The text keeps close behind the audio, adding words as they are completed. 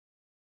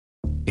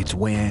It's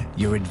where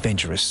your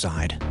adventurous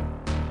side,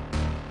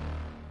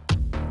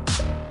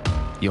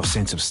 your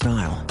sense of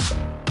style,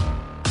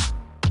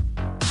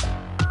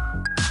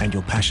 and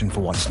your passion for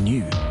what's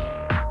new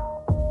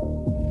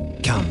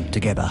come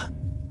together.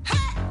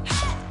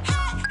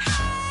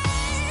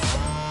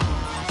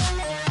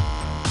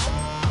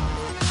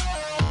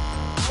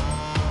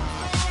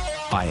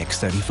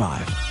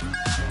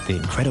 iX35, the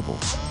incredible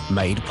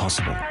made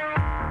possible.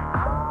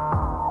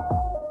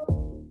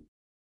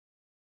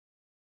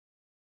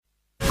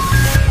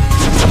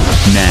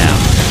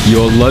 Now,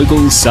 your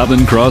local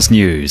Southern Cross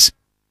news.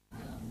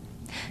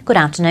 Good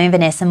afternoon,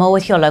 Vanessa Moore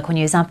with your local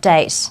news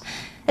update.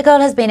 A girl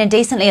has been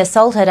indecently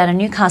assaulted at a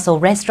Newcastle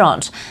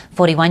restaurant.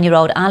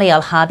 41-year-old Ali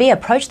Al-Harbi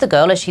approached the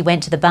girl as she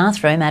went to the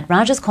bathroom at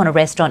Raj's Corner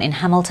restaurant in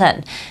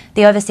Hamilton.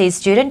 The overseas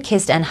student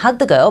kissed and hugged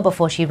the girl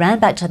before she ran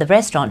back to the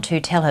restaurant to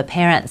tell her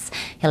parents.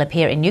 He'll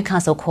appear in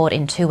Newcastle court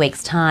in 2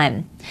 weeks'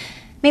 time.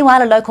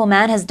 Meanwhile, a local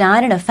man has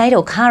died in a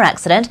fatal car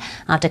accident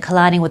after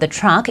colliding with a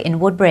truck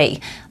in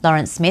Woodbury.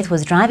 Lawrence Smith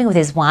was driving with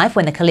his wife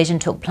when the collision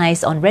took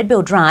place on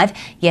Redbill Drive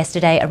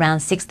yesterday around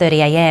 6:30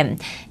 a.m.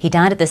 He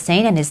died at the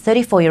scene and his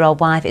 34-year-old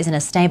wife is in a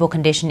stable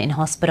condition in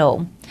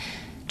hospital.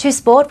 To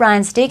sport,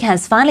 Ryan Stig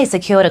has finally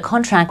secured a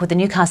contract with the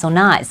Newcastle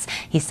Knights.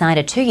 He signed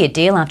a 2-year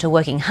deal after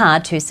working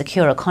hard to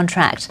secure a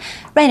contract.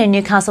 Rain in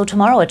Newcastle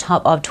tomorrow, a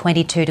top of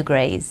 22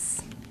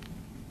 degrees.